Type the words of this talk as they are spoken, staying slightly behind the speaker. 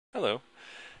Hello.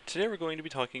 Today we're going to be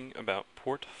talking about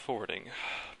port forwarding.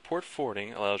 Port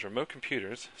forwarding allows remote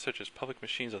computers, such as public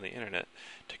machines on the internet,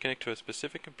 to connect to a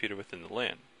specific computer within the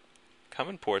LAN.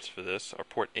 Common ports for this are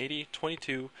port 80,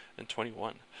 22, and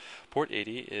 21. Port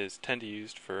 80 is tend to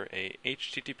used for a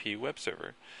HTTP web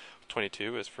server.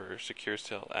 22 is for secure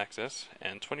cell access,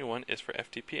 and 21 is for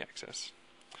FTP access.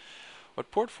 What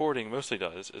port forwarding mostly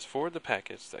does is forward the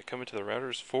packets that come into the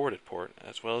router's forwarded port,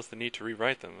 as well as the need to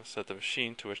rewrite them so that the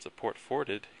machine to which the port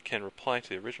forwarded can reply to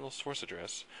the original source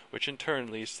address, which in turn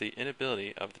leads to the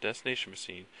inability of the destination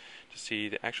machine to see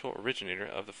the actual originator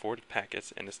of the forwarded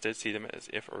packets and instead see them as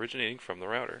if originating from the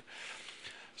router.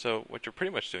 So what you're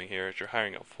pretty much doing here is you're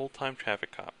hiring a full-time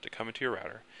traffic cop to come into your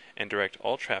router and direct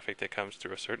all traffic that comes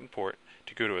through a certain port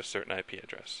to go to a certain IP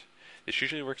address. This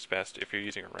usually works best if you're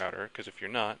using a router, because if you're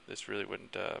not, this really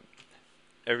wouldn't,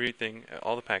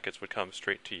 all the packets would come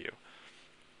straight to you.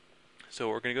 So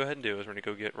what we're going to go ahead and do is we're going to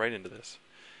go get right into this.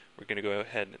 We're going to go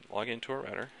ahead and log into our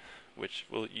router,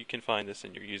 you can find this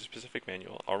in your user-specific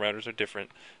manual. All routers are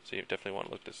different, so you definitely want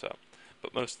to look this up.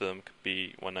 But most of them could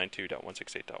be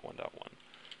 192.168.1.1.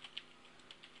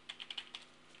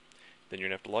 Then you're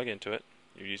going to have to log into it.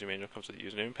 Your user manual comes with a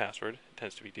username and password. It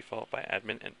tends to be default by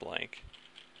admin and blank,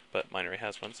 but mine already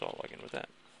has one, so I'll log in with that.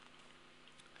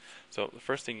 So the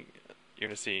first thing you're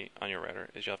going to see on your router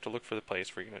is you'll have to look for the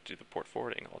place where you're going to do the port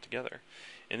forwarding altogether.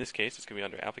 In this case, it's going to be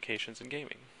under Applications and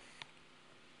Gaming.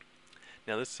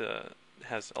 Now this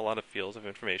has a lot of fields of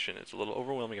information. It's a little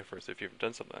overwhelming at first if you've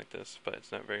done something like this, but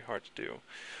it's not very hard to do.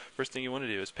 First thing you want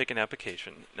to do is pick an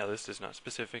application. Now this is not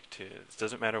specific to, this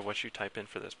doesn't matter what you type in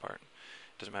for this part.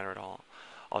 It doesn't matter at all.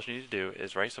 All you need to do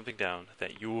is write something down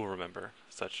that you will remember.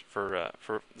 Such for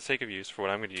the sake of use, for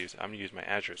what I'm going to use my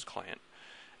Azure's client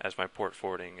as my port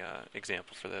forwarding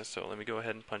example for this. So let me go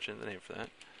ahead and punch in the name for that.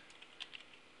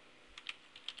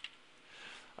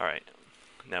 Alright,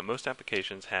 now most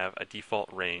applications have a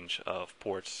default range of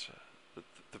ports,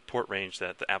 the port range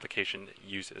that the application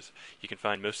uses. You can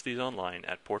find most of these online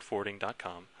at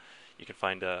portforwarding.com. You can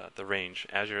find the range.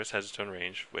 Azure has its own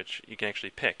range, which you can actually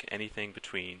pick anything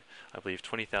between, I believe,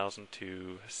 20,000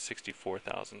 to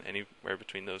 64,000. Anywhere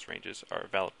between those ranges are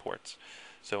valid ports.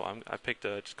 So I picked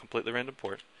a just completely random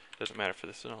port. Doesn't matter for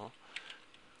this at all.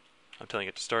 I'm telling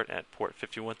it to start at port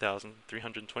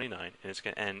 51,329, and it's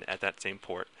going to end at that same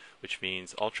port, which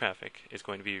means all traffic is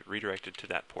going to be redirected to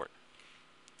that port.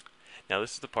 Now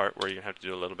this is the part where you're going to have to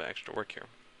do a little bit extra work here.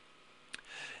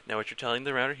 Now what you're telling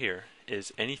the router here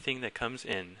is anything that comes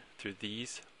in through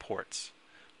these ports,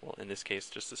 well in this case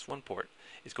just this one port,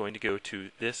 is going to go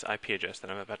to this IP address that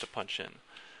I'm about to punch in.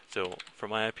 So for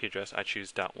my IP address I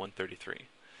choose .133.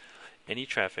 Any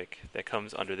traffic that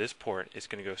comes under this port is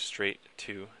going to go straight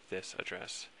to this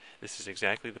address. This is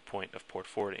exactly the point of port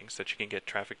forwarding, so that you can get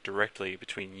traffic directly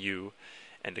between you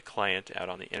and a client out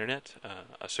on the internet,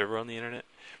 a server on the internet,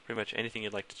 pretty much anything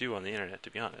you'd like to do on the internet,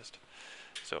 to be honest.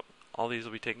 So all these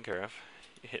will be taken care of.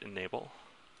 You hit enable,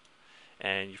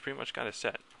 and you've pretty much got it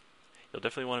set. You'll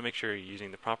definitely want to make sure you're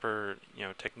using the proper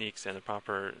techniques and the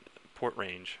proper port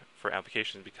range for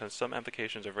applications, because some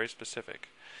applications are very specific.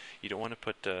 You don't want to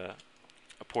put a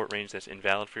port range that's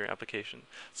invalid for your application.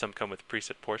 Some come with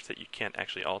preset ports that you can't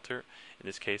actually alter. In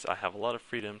this case, I have a lot of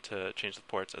freedom to change the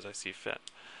ports as I see fit.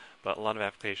 But a lot of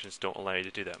applications don't allow you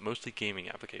to do that. Mostly gaming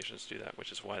applications do that,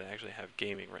 which is why they actually have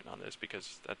gaming written on this,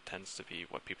 because that tends to be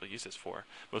what people use this for,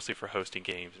 mostly for hosting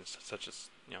games and such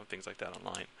as things like that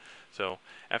online. So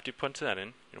after you punch that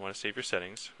in, you want to save your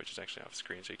settings, which is actually off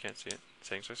screen so you can't see it.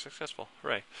 Settings are successful.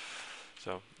 Hooray!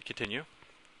 So you continue.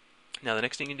 Now the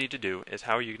next thing you need to do is,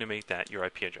 how are you going to make that your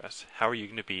IP address? How are you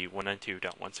going to be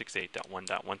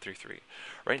 192.168.1.133?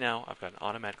 Right now I've got an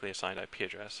automatically assigned IP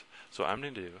address. So what I'm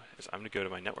going to do is I'm going to go to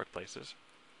my network places.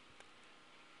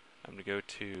 I'm going to go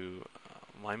to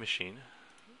my machine.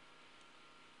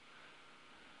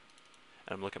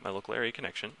 And I'm looking at my local area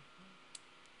connection.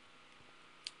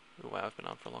 Ooh, wow, I've been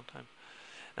on for a long time.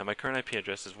 Now my current IP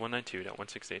address is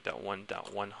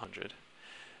 192.168.1.100.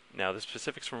 Now the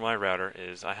specifics for my router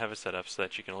is I have it set up so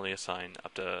that you can only assign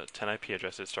up to 10 IP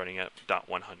addresses starting at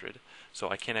 .100. So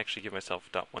I can't actually give myself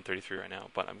 .133 right now,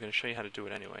 but I'm going to show you how to do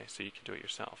it anyway so you can do it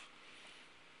yourself.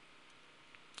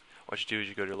 What you do is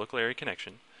you go to your local area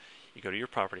connection, you go to your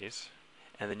properties,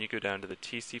 and then you go down to the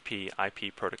TCP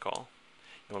IP protocol.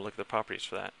 You want to look at the properties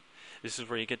for that. This is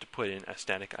where you get to put in a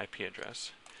static IP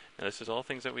address. Now this is all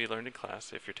things that we learned in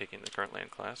class if you're taking the current LAN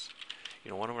class. You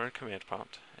don't want to run a command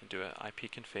prompt and do an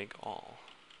ipconfig all.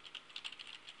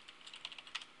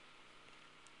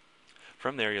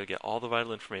 From there you'll get all the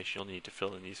vital information you'll need to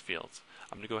fill in these fields.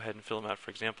 I'm going to go ahead and fill them out for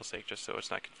example's sake, just so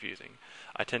it's not confusing.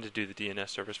 I tend to do the DNS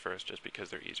servers first, just because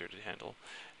they're easier to handle.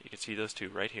 You can see those two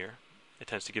right here. It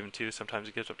tends to give them 2, sometimes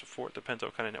it gives up to 4, it depends on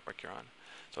what kind of network you're on.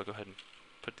 So I'll go ahead and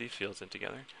put these fields in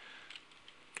together.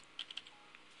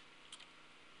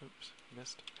 Oops,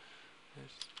 missed.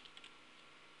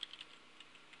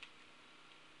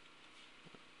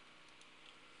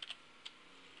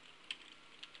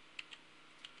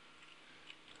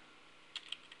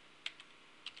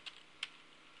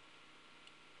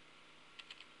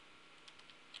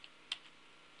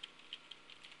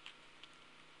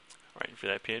 Alright, for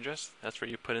that IP address, that's where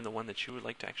you put in the one that you would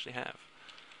like to actually have.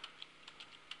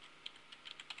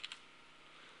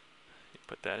 You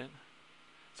put that in.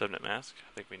 Subnet mask,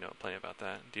 I think we know plenty about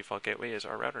that. Default gateway is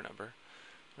our router number,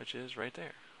 which is right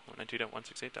there,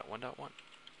 192.168.1.1.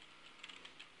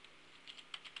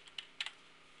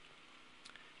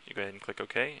 You go ahead and click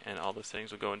OK, and all those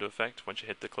settings will go into effect once you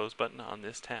hit the close button on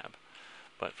this tab.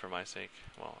 But for my sake,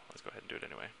 well, let's go ahead and do it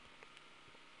anyway.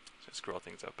 So scroll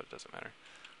things up, but it doesn't matter.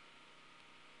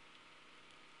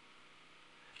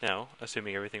 Now,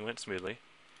 assuming everything went smoothly,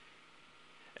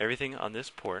 everything on this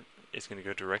port is going to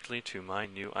go directly to my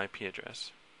new IP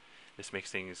address. This makes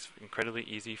things incredibly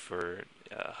easy for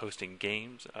hosting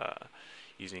games,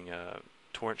 using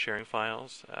torrent sharing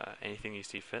files, anything you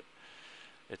see fit.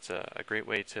 It's a great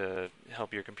way to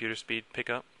help your computer speed pick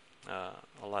up.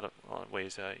 A lot of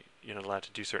ways you're not allowed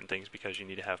to do certain things because you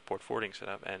need to have port forwarding set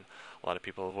up, and a lot of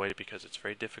people avoid it because it's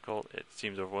very difficult. It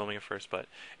seems overwhelming at first, but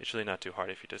it's really not too hard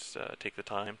if you just take the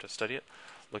time to study it,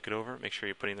 look it over, make sure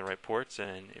you're putting the right ports,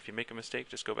 and if you make a mistake,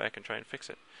 just go back and try and fix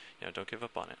it. Don't give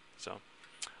up on it. So,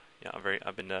 yeah,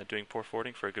 I've been doing port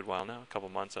forwarding for a good while now, a couple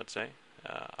months, I'd say.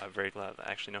 I'm very glad that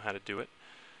I actually know how to do it.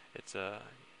 It's a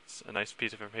nice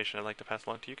piece of information I'd like to pass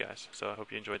along to you guys. So I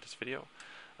hope you enjoyed this video.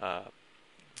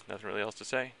 Nothing really else to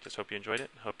say. Just hope you enjoyed it.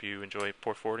 Hope you enjoy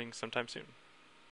port forwarding sometime soon.